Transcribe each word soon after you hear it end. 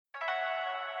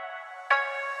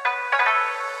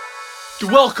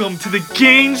Welcome to the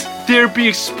Gains Therapy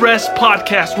Express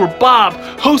podcast, where Bob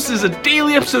hosts a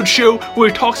daily episode show where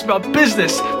he talks about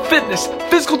business, fitness,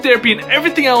 physical therapy, and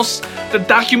everything else that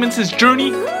documents his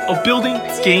journey of building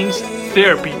Gains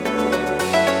Therapy.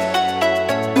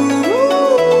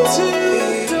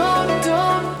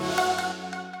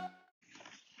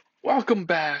 Welcome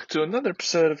back to another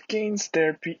episode of Gains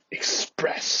Therapy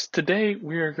Express. Today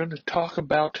we are going to talk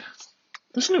about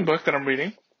this new book that I'm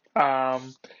reading.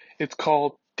 It's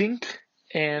called Think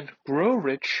and Grow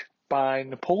Rich by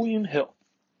Napoleon Hill.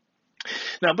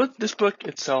 Now, but this book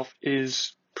itself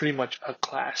is pretty much a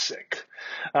classic.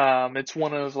 It's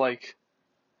one of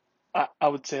I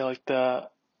would say the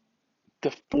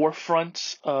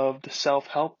forefronts of the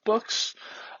self-help books.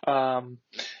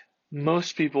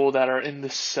 Most people that are in the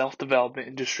self-development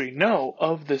industry know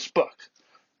of this book,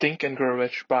 Think and Grow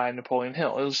Rich by Napoleon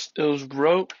Hill.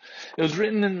 It was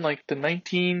written in like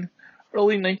the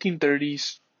early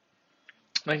 1930s,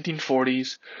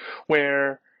 1940s,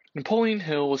 where Napoleon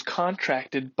Hill was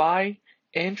contracted by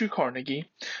Andrew Carnegie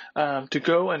to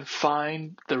go and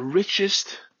find the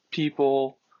richest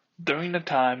people during the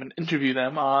time and interview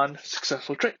them on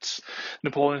successful traits.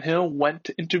 Napoleon Hill went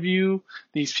to interview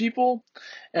these people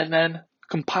and then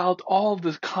compiled all of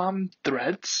the common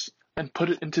threads and put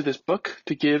it into this book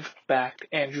to give back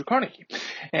to Andrew Carnegie.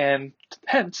 And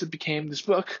hence it became this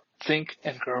book, Think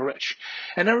and Grow Rich.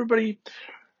 And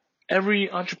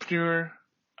every entrepreneur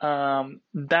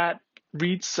that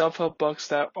reads self-help books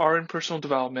that are in personal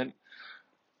development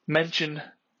mention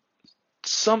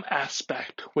some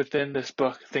aspect within this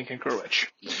book, Think and Grow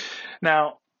Rich.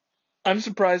 Now, I'm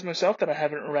surprised myself that I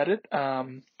haven't read it.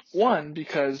 One,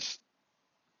 because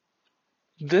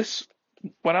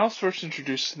when I was first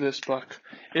introduced to this book,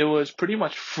 it was pretty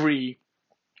much free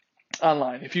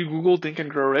online. If you Google Think and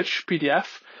Grow Rich PDF,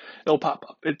 it'll pop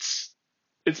up. It's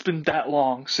been that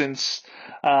long since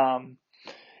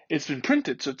it's been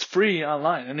printed, so it's free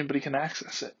online. Anybody can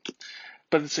access it.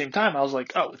 But at the same time, I was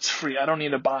like, oh, it's free. I don't need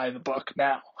to buy the book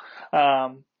now.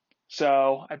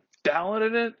 So I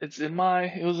downloaded it.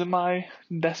 It was in my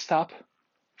desktop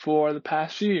for the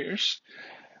past few years.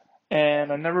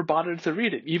 And I never bothered to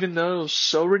read it, even though it was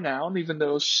so renowned, even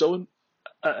though it was so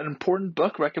an important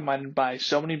book recommended by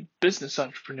so many business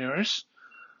entrepreneurs.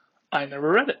 I never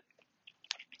read it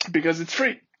because it's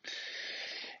free.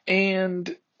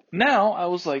 And now I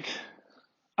was like,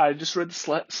 I just read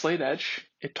the Slate Edge.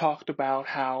 It talked about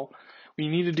how we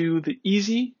need to do the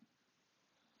easy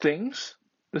things,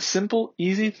 the simple,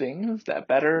 easy things that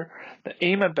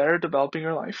aim at better developing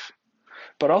your life,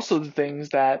 but also the things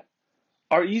that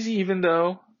are easy even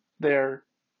though they're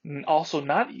also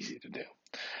not easy to do,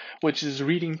 which is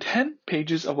reading 10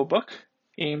 pages of a book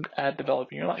aimed at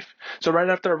developing your life. So right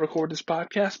after I record this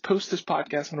podcast, post this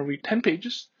podcast, I'm going to read 10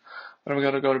 pages, and I'm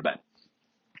going to go to bed.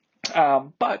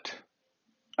 But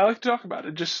I like to talk about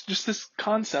it, just this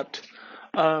concept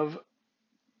of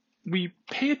we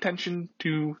pay attention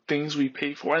to things we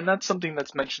pay for, and that's something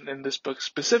that's mentioned in this book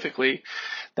specifically,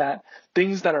 that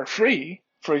things that are free,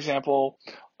 for example,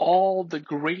 all the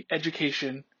great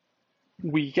education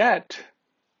we get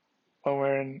when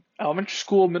we're in elementary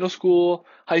school, middle school,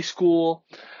 high school,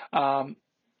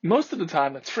 most of the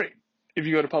time it's free if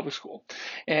you go to public school.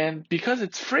 And because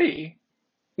it's free,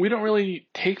 we don't really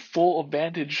take full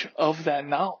advantage of that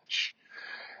knowledge.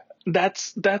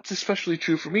 That's especially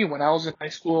true for me. When I was in high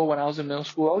school, when I was in middle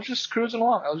school, I was just cruising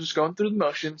along. I was just going through the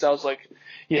motions. I was like,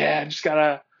 yeah, I just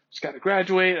gotta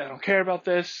graduate. I don't care about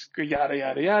this, yada,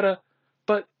 yada, yada.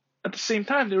 But at the same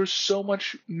time, there was so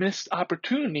much missed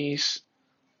opportunities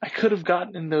I could have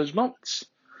gotten in those moments.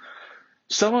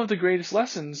 Some of the greatest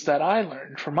lessons that I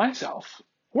learned for myself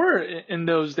were in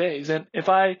those days. And if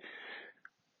I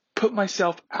put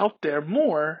myself out there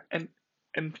more and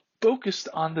focused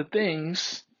on the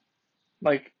things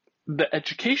like the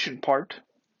education part,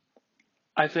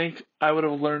 I think I would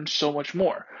have learned so much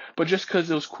more. But just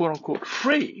because it was quote unquote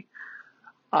free,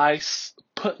 I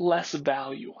put less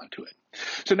value onto it.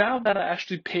 So now that I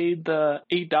actually paid the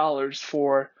 $8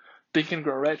 for Think and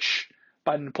Grow Rich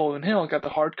by Napoleon Hill, I got the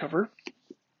hardcover.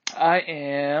 I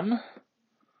am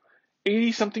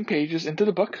 80-something pages into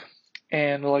the book.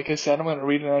 And like I said, I'm going to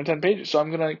read another 10 pages. So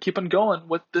I'm going to keep on going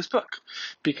with this book.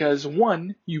 Because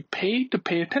one, you pay to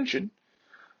pay attention,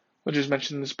 which is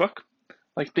mentioned in this book.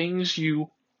 Like things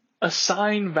you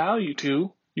assign value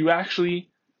to, you actually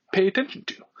pay attention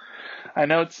to. I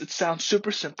know it sounds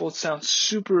super simple. It sounds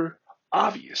super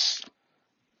obvious.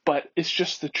 But it's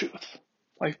just the truth.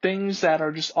 Like things that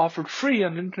are just offered free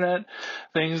on the internet,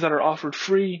 things that are offered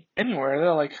free anywhere,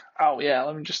 they're like, oh yeah,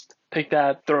 let me just take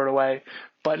that, throw it away.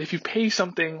 But if you pay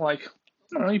something like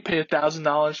I don't know, you pay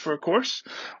 $1,000 for a course,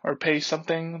 or pay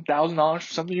something $1,000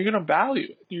 for something you're going to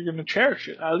value, you're going to cherish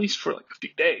it, at least for like a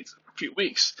few days, a few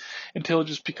weeks, until it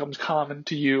just becomes common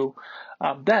to you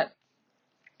then.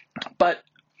 But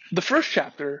the first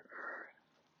chapter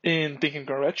in Think and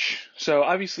Grow Rich, so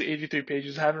obviously 83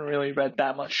 pages, I haven't really read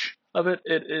that much of it.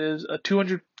 It is a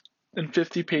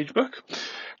 250-page book,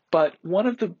 but one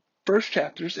of the first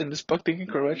chapters in this book, Think and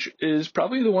Grow Rich, is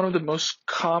probably one of the most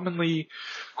commonly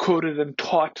quoted and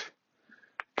taught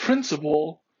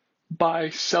principle by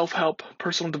self-help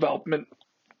personal development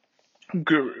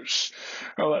gurus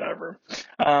or whatever.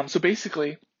 So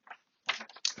basically,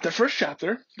 the first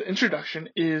chapter, the introduction,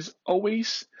 is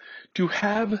always to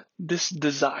have this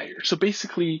desire. So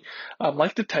basically,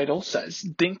 like the title says,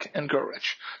 think and grow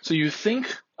rich. So you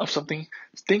think of something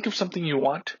you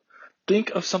want,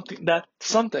 think of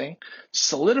something,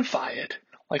 solidify it,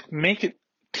 like make it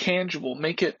tangible,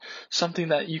 make it something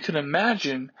that you can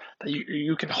imagine, that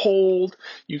you can hold,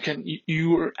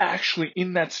 you are actually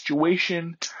in that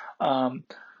situation, or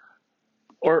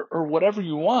whatever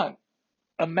you want.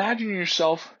 Imagine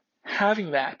yourself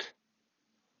having that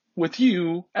with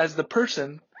you as the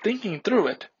person thinking through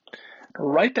it.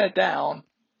 Write that down,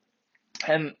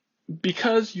 and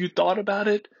because you thought about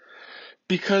it,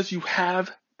 because you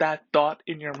have that thought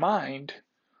in your mind,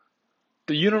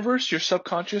 the universe, your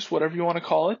subconscious, whatever you want to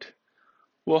call it,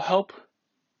 will help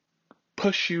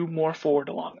push you more forward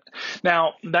along it.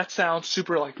 Now, that sounds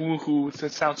super like woohoo.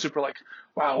 That sounds super like,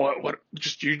 wow, what,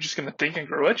 you're just going to think and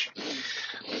grow rich?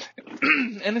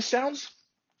 And it sounds,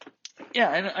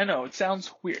 yeah, I know, it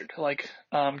sounds weird. Like,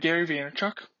 Gary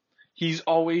Vaynerchuk,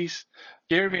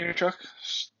 Gary Vaynerchuk,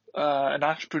 an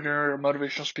entrepreneur or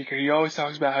motivational speaker, he always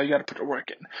talks about how you got to put the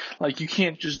work in. Like, you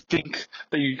can't just think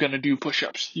that you're going to do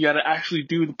push-ups. You got to actually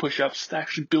do the push-ups to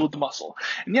actually build the muscle.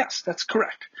 And yes, that's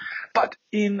correct. But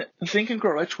in Think and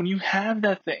Grow Rich, when you have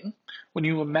that thing, when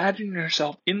you imagine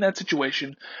yourself in that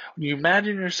situation, when you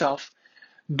imagine yourself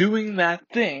doing that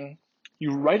thing,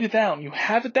 you write it down, you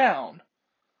have it down,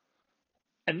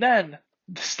 and then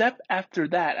the step after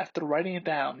that, after writing it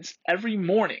down, is every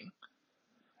morning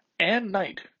and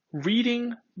night,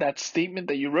 reading that statement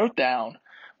that you wrote down,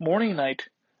 morning and night,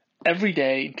 every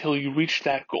day until you reach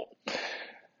that goal.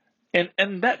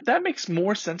 And that makes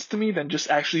more sense to me than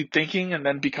just actually thinking and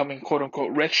then becoming quote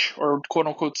unquote rich or quote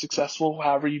unquote successful,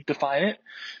 however you define it.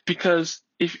 Because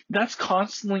if that's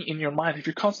constantly in your mind, if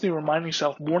you're constantly reminding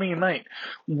yourself morning and night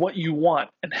what you want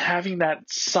and having that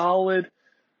solid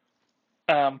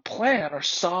plan or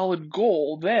solid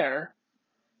goal there,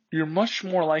 you're much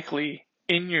more likely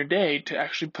in your day to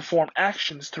actually perform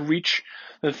actions to reach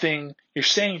the thing you're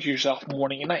saying to yourself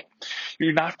morning and night.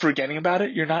 You're not forgetting about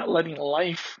it. You're not letting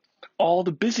life, all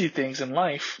the busy things in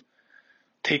life,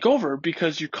 take over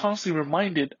because you're constantly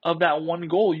reminded of that one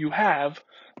goal you have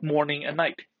morning and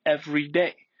night every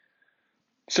day.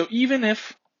 So even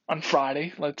if on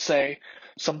Friday, let's say,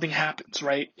 something happens,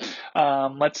 right?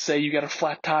 Let's say you get a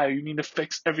flat tire, you need to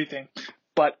fix everything.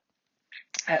 But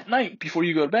at night, before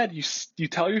you go to bed, you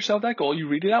tell yourself that goal, you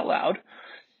read it out loud,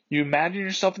 you imagine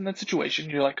yourself in that situation,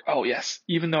 you're like, oh yes,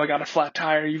 even though I got a flat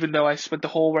tire, even though I spent the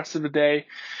whole rest of the day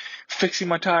fixing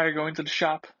my tire, going to the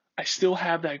shop, I still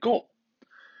have that goal.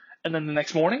 And then the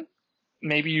next morning,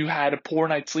 maybe you had a poor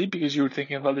night's sleep because you were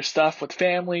thinking of other stuff with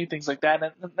family, things like that.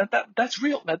 And that's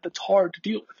real. That's hard to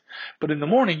deal with. But in the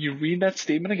morning, you read that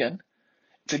statement again.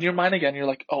 It's in your mind again. You're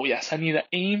like, oh yes, I need to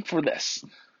aim for this.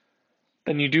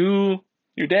 Then you do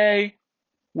your day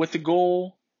with the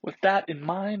goal, with that in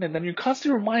mind, and then you're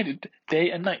constantly reminded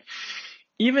day and night.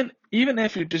 Even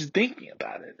if you're just thinking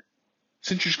about it,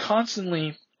 since you're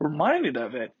constantly reminded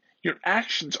of it, your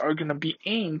actions are going to be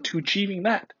aimed to achieving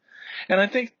that. And I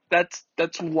think that's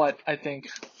what I think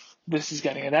this is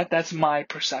getting at. That's my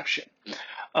perception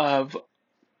of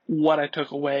what I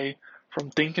took away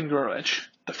from Think and Grow Rich,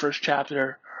 the first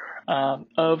chapter,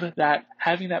 of that,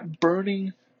 having that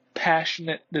burning,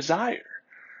 passionate desire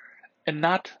and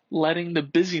not letting the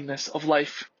busyness of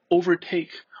life overtake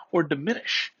or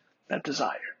diminish that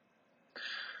desire.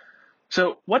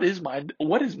 So what is my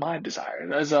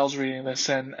desire? As I was reading this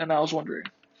and I was wondering,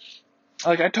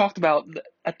 like I talked about,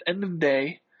 at the end of the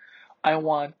day, I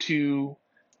want to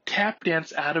tap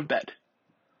dance out of bed.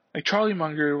 Like Charlie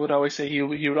Munger would always say, he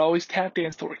would always tap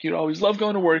dance to work. He would always love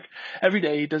going to work every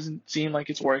day. It doesn't seem like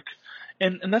it's work.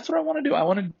 And that's what I want to do. I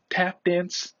want to tap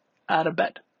dance out of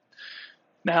bed.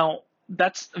 Now,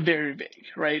 that's very vague,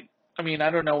 right? I mean, I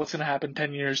don't know what's going to happen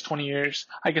 10 years, 20 years.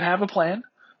 I could have a plan,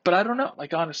 but I don't know.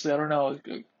 Like, honestly, I don't know.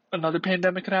 Another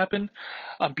pandemic could happen.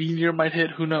 A meteor might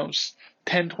hit. Who knows?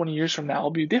 10, 20 years from now,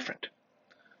 it'll be different.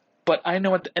 But I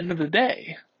know at the end of the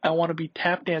day, I want to be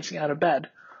tap dancing out of bed,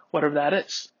 whatever that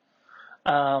is.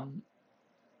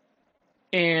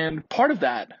 And part of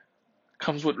that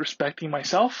comes with respecting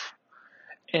myself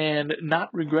and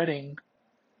not regretting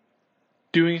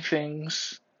doing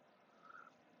things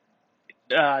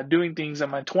in my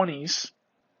 20s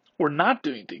or not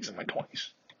doing things in my 20s.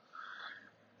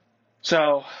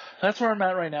 So that's where I'm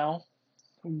at right now.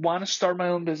 Want to start my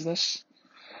own business.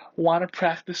 Want to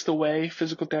practice the way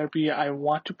physical therapy I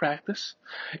want to practice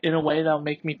in a way that'll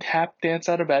make me tap dance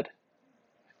out of bed,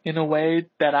 in a way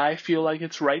that I feel like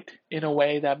it's right, in a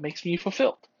way that makes me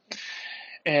fulfilled.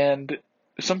 And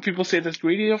some people say that's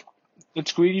greedy.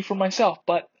 It's greedy for myself,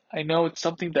 but I know it's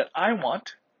something that I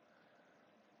want.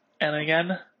 And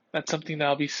again, that's something that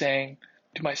I'll be saying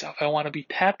to myself. I want to be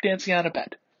tap dancing out of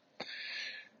bed.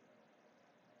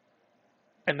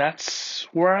 And that's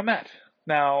where I'm at.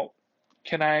 Now,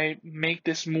 can I make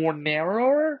this more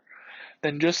narrower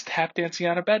than just tap dancing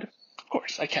out of bed? Of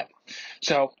course, I can.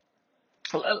 So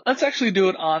let's actually do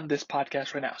it on this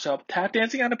podcast right now. So tap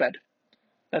dancing out of bed,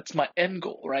 that's my end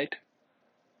goal, right?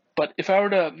 But if I were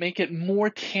to make it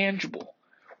more tangible,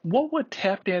 what would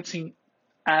tap dancing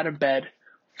out of bed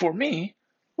for me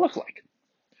look like?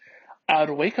 I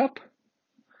would wake up.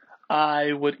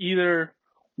 I would either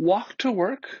walk to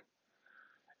work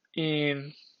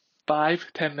in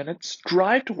 5-10 minutes,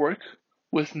 drive to work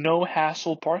with no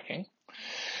hassle parking,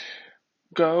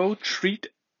 go treat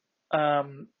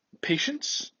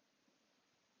patients,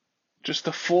 just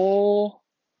a full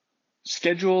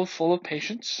schedule full of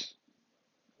patients,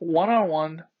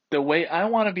 one-on-one, the way I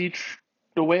want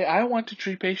to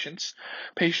treat patients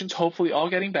hopefully all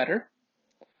getting better.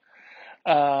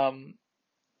 Some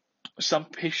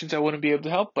patients I wouldn't be able to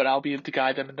help, but I'll be able to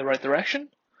guide them in the right direction.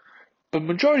 But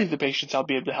majority of the patients I'll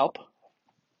be able to help,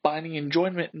 finding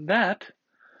enjoyment in that,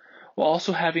 while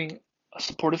also having a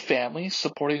supportive family,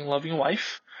 supporting a loving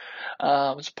wife,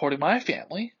 supporting my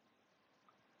family.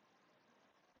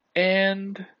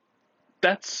 And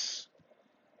that's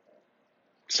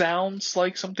sounds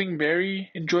like something very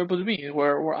enjoyable to me,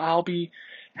 where I'll be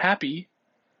happy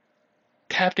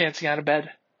tap dancing out of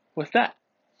bed with that.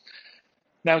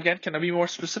 Now again, can I be more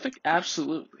specific?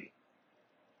 Absolutely.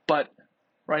 But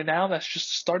right now, that's just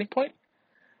a starting point.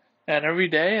 And every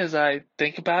day as I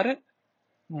think about it,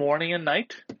 morning and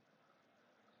night,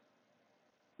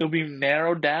 it'll be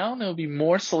narrowed down, it'll be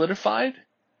more solidified,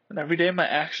 and every day my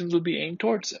actions will be aimed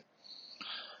towards it.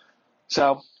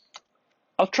 So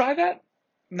I'll try that.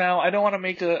 Now, I don't want to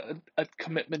make a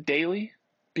commitment daily,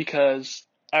 because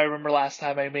I remember last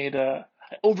time I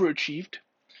overachieved.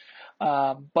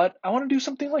 But I want to do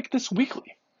something like this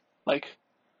weekly. Like,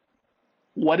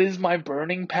 what is my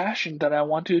burning passion that I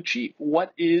want to achieve?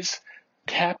 What is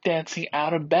tap dancing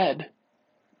out of bed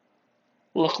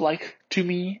look like to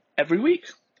me every week?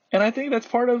 And I think that's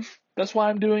why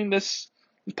I'm doing this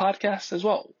podcast as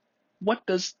well. What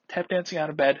does tap dancing out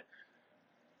of bed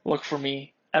look for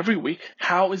me every week?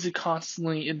 How is it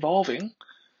constantly evolving?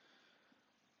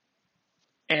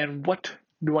 And what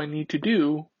do I need to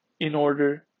do in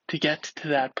order to get to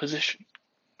that position?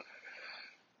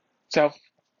 So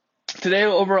today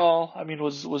overall,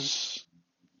 was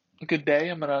a good day.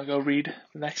 I'm going to go read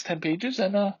the next 10 pages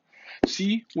and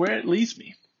see where it leads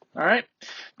me. All right.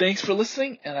 Thanks for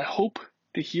listening, and I hope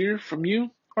to hear from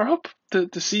you, or hope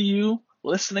to see you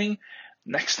listening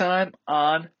next time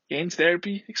on Gains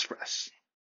Therapy Express.